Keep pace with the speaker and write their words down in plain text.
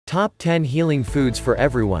Top 10 Healing Foods for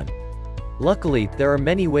Everyone. Luckily, there are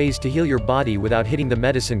many ways to heal your body without hitting the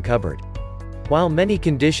medicine cupboard. While many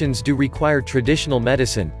conditions do require traditional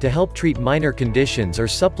medicine to help treat minor conditions or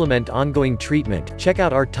supplement ongoing treatment, check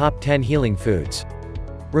out our top 10 healing foods.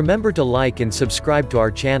 Remember to like and subscribe to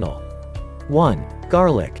our channel. 1.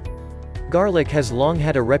 Garlic. Garlic has long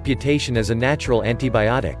had a reputation as a natural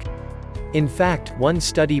antibiotic. In fact, one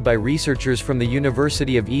study by researchers from the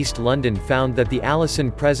University of East London found that the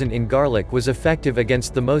allicin present in garlic was effective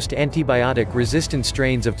against the most antibiotic-resistant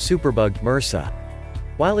strains of superbug MRSA.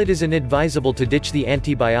 While it is inadvisable to ditch the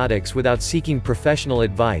antibiotics without seeking professional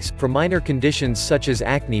advice, for minor conditions such as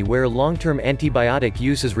acne where long-term antibiotic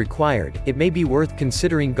use is required, it may be worth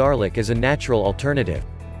considering garlic as a natural alternative.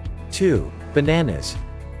 2. Bananas.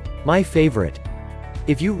 My favorite.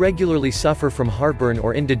 If you regularly suffer from heartburn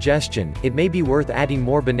or indigestion, it may be worth adding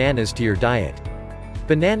more bananas to your diet.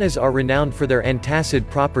 Bananas are renowned for their antacid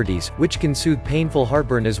properties, which can soothe painful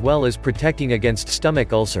heartburn as well as protecting against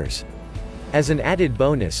stomach ulcers. As an added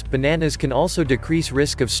bonus, bananas can also decrease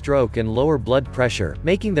risk of stroke and lower blood pressure,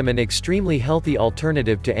 making them an extremely healthy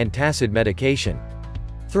alternative to antacid medication.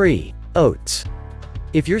 3. Oats.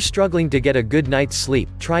 If you're struggling to get a good night's sleep,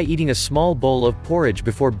 try eating a small bowl of porridge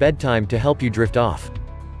before bedtime to help you drift off.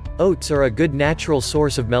 Oats are a good natural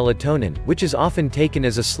source of melatonin, which is often taken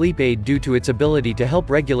as a sleep aid due to its ability to help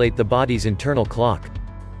regulate the body's internal clock.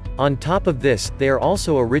 On top of this, they are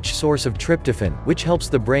also a rich source of tryptophan, which helps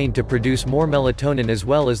the brain to produce more melatonin as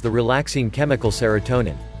well as the relaxing chemical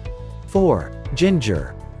serotonin. 4.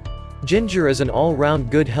 Ginger. Ginger is an all-round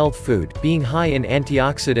good health food, being high in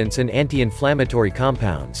antioxidants and anti-inflammatory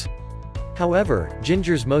compounds. However,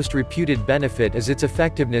 ginger's most reputed benefit is its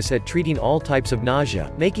effectiveness at treating all types of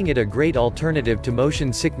nausea, making it a great alternative to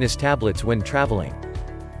motion sickness tablets when traveling.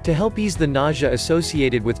 To help ease the nausea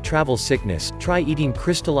associated with travel sickness, try eating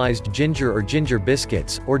crystallized ginger or ginger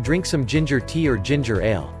biscuits, or drink some ginger tea or ginger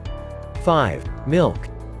ale. 5. Milk.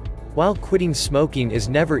 While quitting smoking is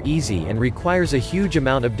never easy and requires a huge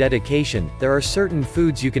amount of dedication, there are certain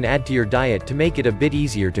foods you can add to your diet to make it a bit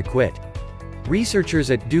easier to quit.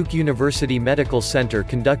 Researchers at Duke University Medical Center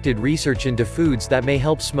conducted research into foods that may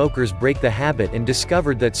help smokers break the habit and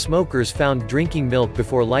discovered that smokers found drinking milk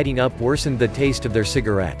before lighting up worsened the taste of their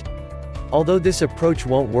cigarette. Although this approach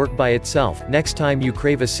won't work by itself, next time you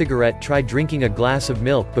crave a cigarette, try drinking a glass of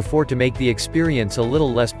milk before to make the experience a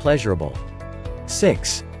little less pleasurable.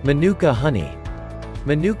 6. Manuka honey.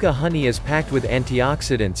 Manuka honey is packed with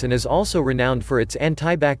antioxidants and is also renowned for its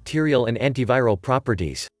antibacterial and antiviral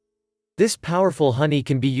properties. This powerful honey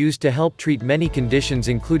can be used to help treat many conditions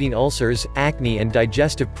including ulcers, acne and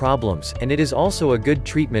digestive problems, and it is also a good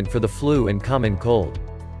treatment for the flu and common cold.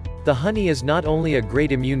 The honey is not only a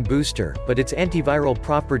great immune booster, but its antiviral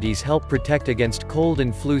properties help protect against cold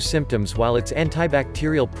and flu symptoms while its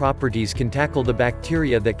antibacterial properties can tackle the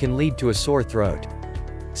bacteria that can lead to a sore throat.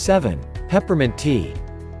 7. Peppermint tea.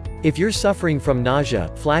 If you're suffering from nausea,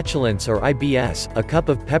 flatulence or IBS, a cup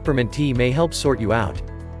of peppermint tea may help sort you out.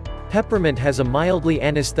 Peppermint has a mildly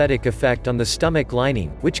anesthetic effect on the stomach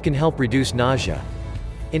lining, which can help reduce nausea.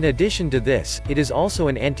 In addition to this, it is also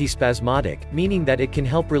an antispasmodic, meaning that it can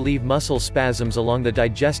help relieve muscle spasms along the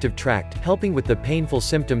digestive tract, helping with the painful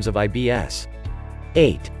symptoms of IBS.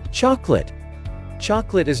 8. Chocolate.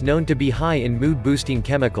 Chocolate is known to be high in mood-boosting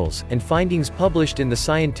chemicals, and findings published in the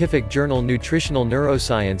scientific journal Nutritional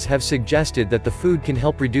Neuroscience have suggested that the food can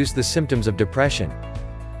help reduce the symptoms of depression.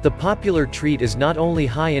 The popular treat is not only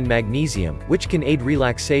high in magnesium, which can aid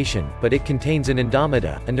relaxation, but it contains an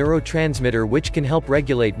indomida, a neurotransmitter which can help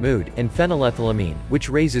regulate mood, and phenylethylamine, which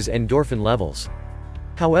raises endorphin levels.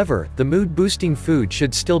 However, the mood-boosting food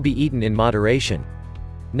should still be eaten in moderation.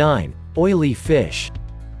 9. Oily fish.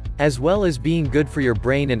 As well as being good for your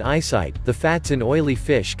brain and eyesight, the fats in oily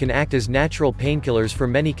fish can act as natural painkillers for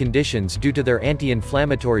many conditions due to their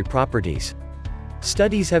anti-inflammatory properties.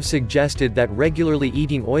 Studies have suggested that regularly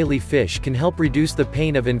eating oily fish can help reduce the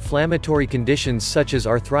pain of inflammatory conditions such as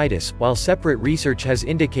arthritis, while separate research has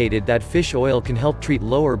indicated that fish oil can help treat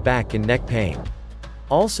lower back and neck pain.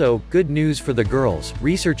 Also, good news for the girls,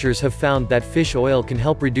 researchers have found that fish oil can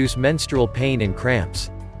help reduce menstrual pain and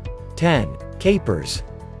cramps. 10. Capers.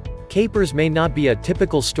 Capers may not be a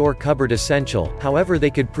typical store cupboard essential, however they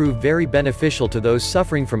could prove very beneficial to those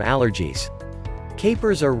suffering from allergies.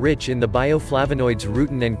 Capers are rich in the bioflavonoids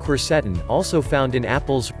rutin and quercetin, also found in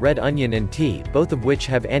apples, red onion and tea, both of which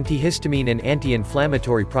have antihistamine and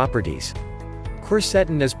anti-inflammatory properties.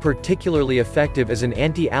 Quercetin is particularly effective as an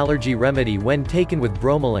anti-allergy remedy when taken with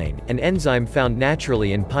bromelain, an enzyme found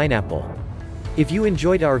naturally in pineapple. If you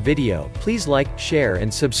enjoyed our video, please like, share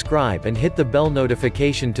and subscribe and hit the bell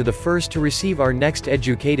notification to the first to receive our next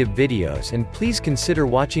educative videos, and please consider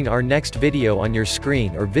watching our next video on your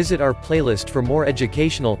screen or visit our playlist for more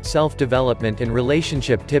educational, self-development and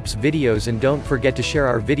relationship tips videos, and don't forget to share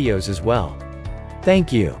our videos as well.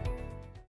 Thank you.